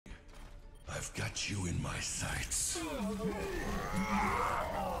I've got you in my sights.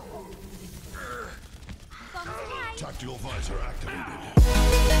 Tactical visor activated.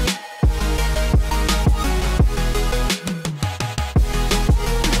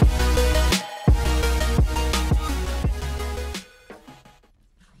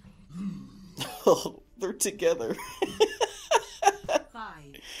 Oh, they're together.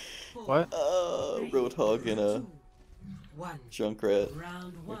 What? Roadhog and a Junkrat.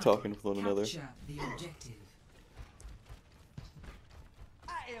 They're talking with one another.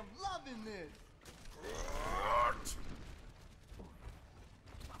 I am loving this.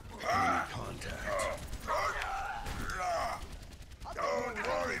 Contact. Don't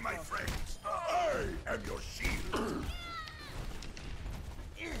worry, my friends. I am your shield.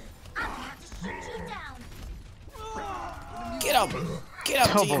 Get him! Get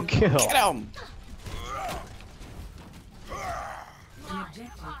him, Double team! kill. Get him!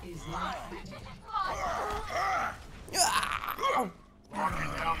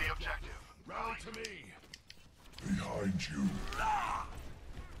 Marking down the objective. Round to me. Behind you.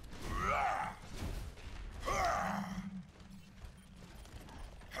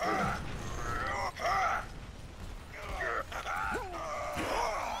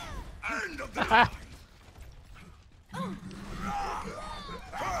 End of the line.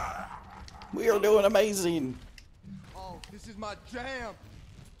 We are doing amazing! Oh, this is my jam.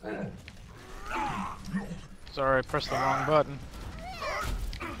 Sorry, I pressed the wrong button.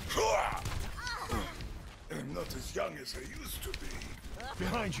 I'm not as young as I used to be.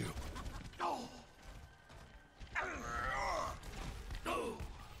 Behind you.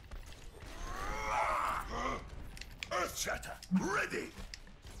 Earth Shatter, ready.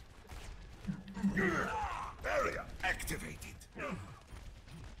 Barrier activated.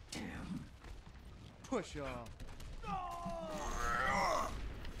 Push off.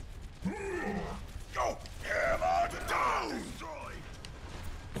 Go! Hammer down! Destroyed!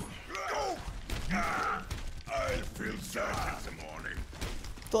 Go! I'll feel sad in the morning.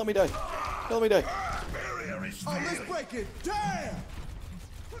 Don't let me die. Don't let me die. Barrier is Oh, let's break it. Damn!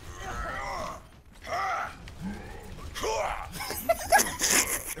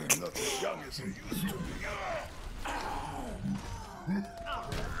 I'm not as young as I used to be.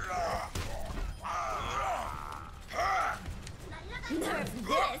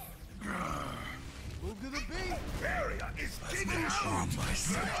 Move to the beat. Barrier is giving my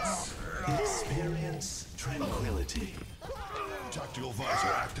sights. Experience tranquility. Tactical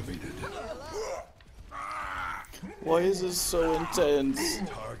visor activated. Why is this so intense?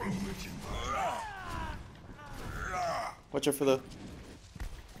 Target vision. Watch out for the...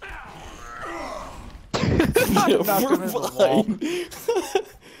 Knocked him into the wall.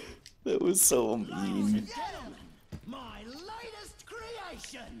 That was so mean. My latest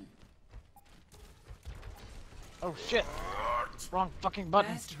creation. Oh shit! Wrong fucking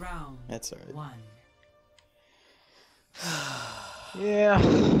button. Best round. That's alright. One. Yeah.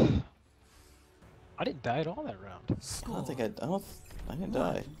 I didn't die at all that round. I don't think I didn't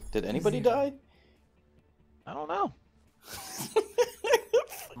die. Did anybody die? I don't know.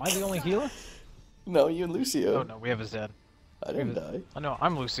 Am I the only healer? No, you and Lucio. Oh no, we have a Zed. I didn't die. Oh no,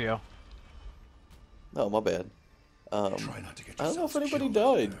 I'm Lucio. No, my bad. Try not to get I don't know if yourselves anybody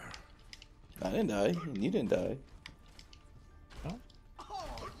killed died. there. I didn't die, and you didn't die.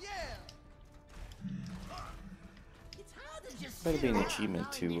 Oh, yeah. Better be an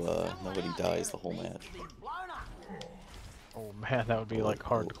achievement to nobody dies the whole match. Oh man, that would be like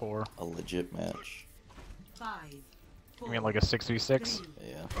hardcore. A legit match. 5, 4, You mean like a 6v6?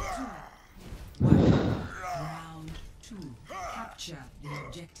 Yeah. 2, 1. Round 2. Capture the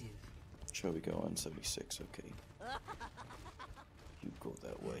objective. Shall we go on 76? Okay. You go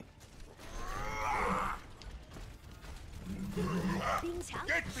that way.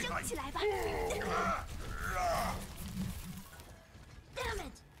 Get behind me. Damn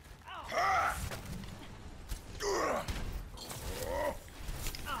it!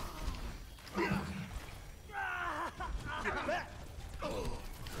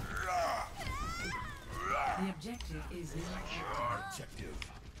 The objective is now active. Objective.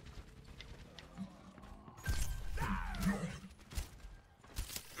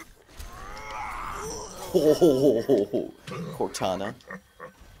 Oh, Cortana.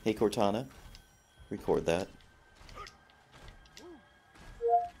 Hey, Cortana. Record that.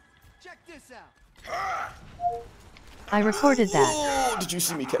 Check this out. I recorded that. Oh, did you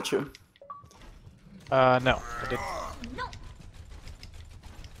see me catch him? No, I didn't.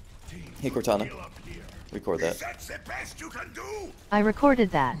 Hey, Cortana. Record that. That's the best you can do. I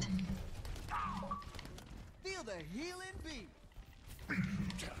recorded that. Feel the healing beat.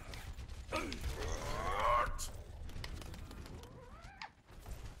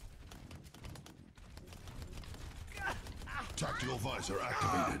 Tactical visor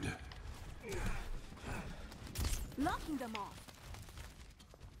activated. Locking them off.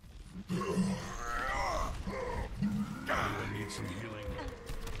 I need some healing.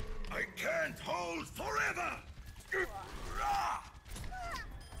 I can't hold forever.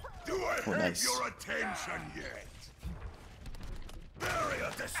 Do I have nice. your attention yet?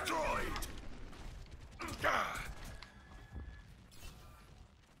 Barrier destroyed.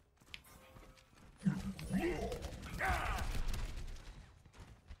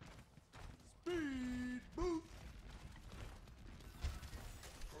 Speed boost.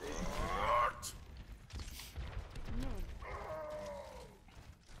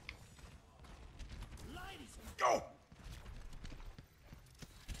 Go.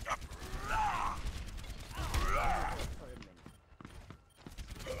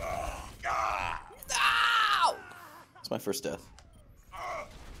 It's my first death.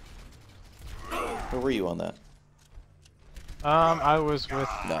 Where were you on that? I was with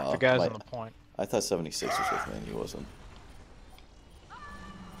No, the guys my- on the point. I thought 76 was with me and he wasn't.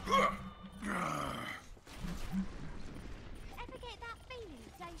 Ever get that feeling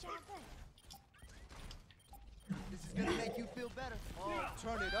of deja vu? This is gonna make you feel better. Oh,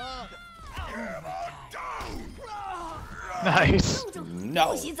 turn it up. Nice.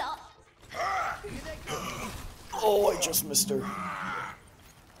 No! Oh, I just missed her.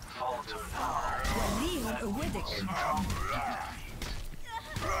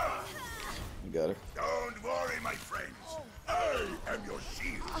 You got her. Don't worry, my friends. I am your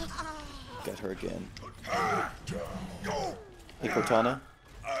shield. Got her again. Go. Hey, Cortana,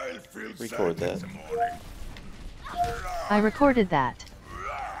 I'll feel record sad in that. the morning. I recorded that.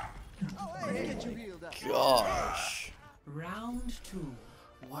 Let's get you healed up. Gosh. Round 2.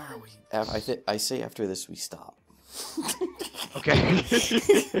 Why are we? I say after this we stop. Okay.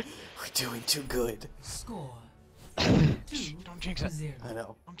 We're doing too good. Score Don't jinx it. 0. I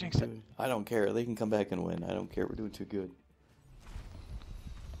know. Don't jinx it. I don't care. They can come back and win. I don't care. We're doing too good.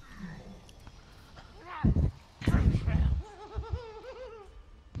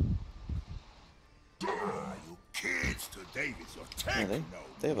 You kids today with your Yeah, techno.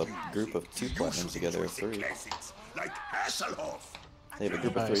 they have a group of 2 platinums together, or 3. Classics like Hasselhoff. They have a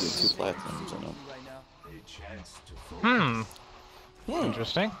group of 3 Nice. with 2 platinums. I know. Right now.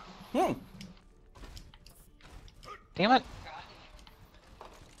 Interesting. Hmm. Damn it.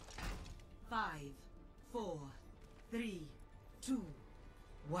 5, 4, 3, 2,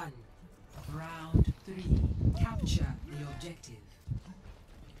 1. Round 3. Capture the objective.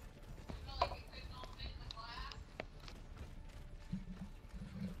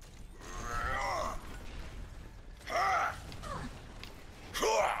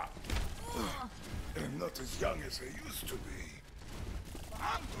 I'm not as young as I used to be.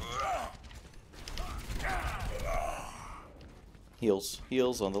 Heals.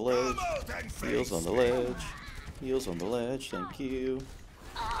 Heals on the ledge. Come out and Heals face on the me. ledge. Heals on the ledge. Thank you.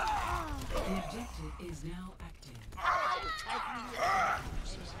 The objective is now active.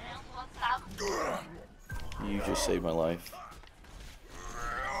 You just saved my life.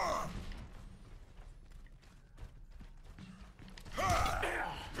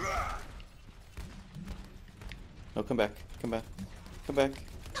 No, come back. Come back. Come back.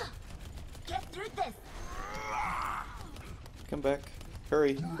 Get through this. Come back.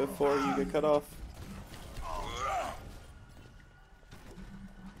 Hurry before you get cut off.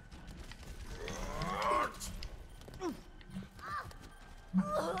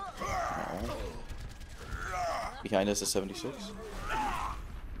 Behind us is 76.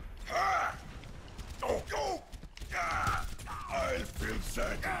 Go, go. I'll feel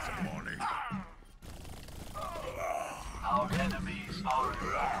sad in the morning. Our enemies are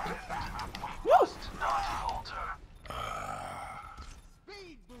must not falter.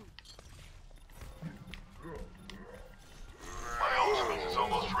 Speed boost. My ultimate is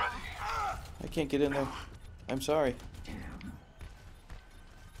almost ready. I can't get in there. I'm sorry.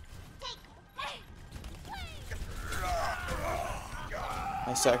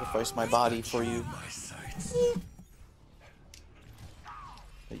 I sacrificed my body for you.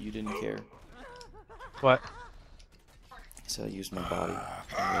 But you didn't care. What? So I used my body. And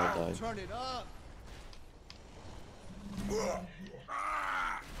I died. Turn it up.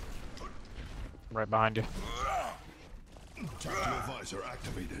 Right behind you. Tactical visor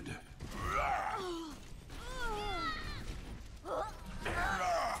activated.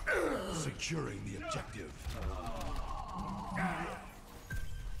 Securing the objective.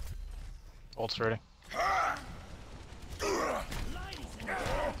 Ult's ready.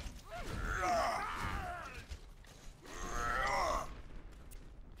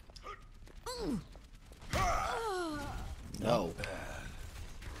 No.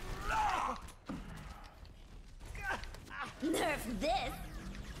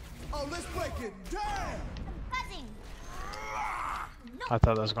 Oh, let's break it. Damn! Buzzing. I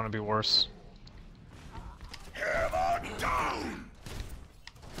thought that was gonna be worse. Hammer down!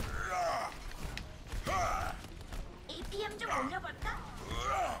 APM 좀 올려볼까?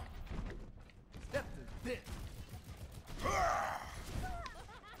 Step to this.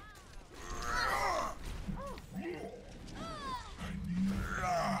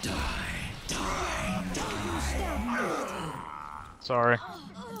 Sorry.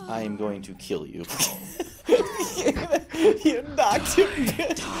 I am going to kill you. You knocked him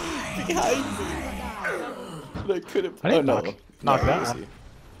behind me. And I could have. I didn't oh, knock that it was one.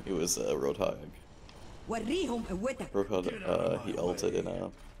 he. It was Roadhog. Roadhog, he ulted and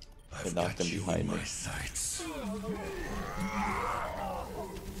it knocked him behind me. Sights.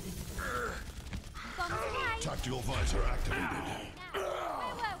 Tactical visor activated.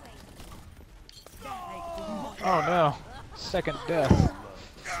 Oh no. Second death.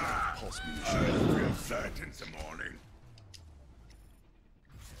 Pulse munition. Feel set in the morning.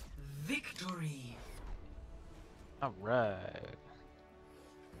 Victory. Alright.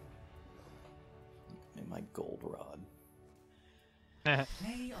 And my gold rod.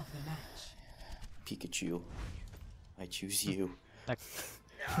 Play of the match. Pikachu. I choose you. That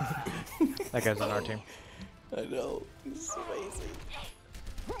guy's on our team. I know. This is amazing.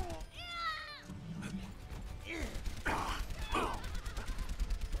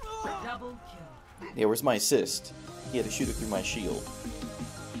 Double kill. Yeah, where's my assist? He had to shoot it through my shield.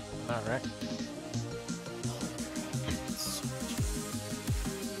 Alright.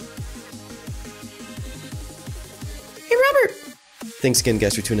 Hey, Robert! Thanks again,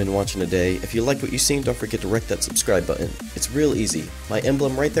 guys, for tuning in and watching today. If you liked what you've seen, don't forget to wreck that subscribe button. It's real easy. My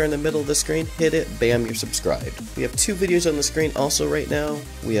emblem right there in the middle of the screen, hit it, bam, you're subscribed. We have 2 videos on the screen also right now.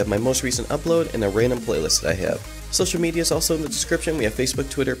 We have my most recent upload and a random playlist that I have. Social media is also in the description. We have Facebook,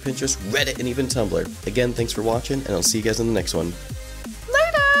 Twitter, Pinterest, Reddit, and even Tumblr. Again, thanks for watching, and I'll see you guys in the next one.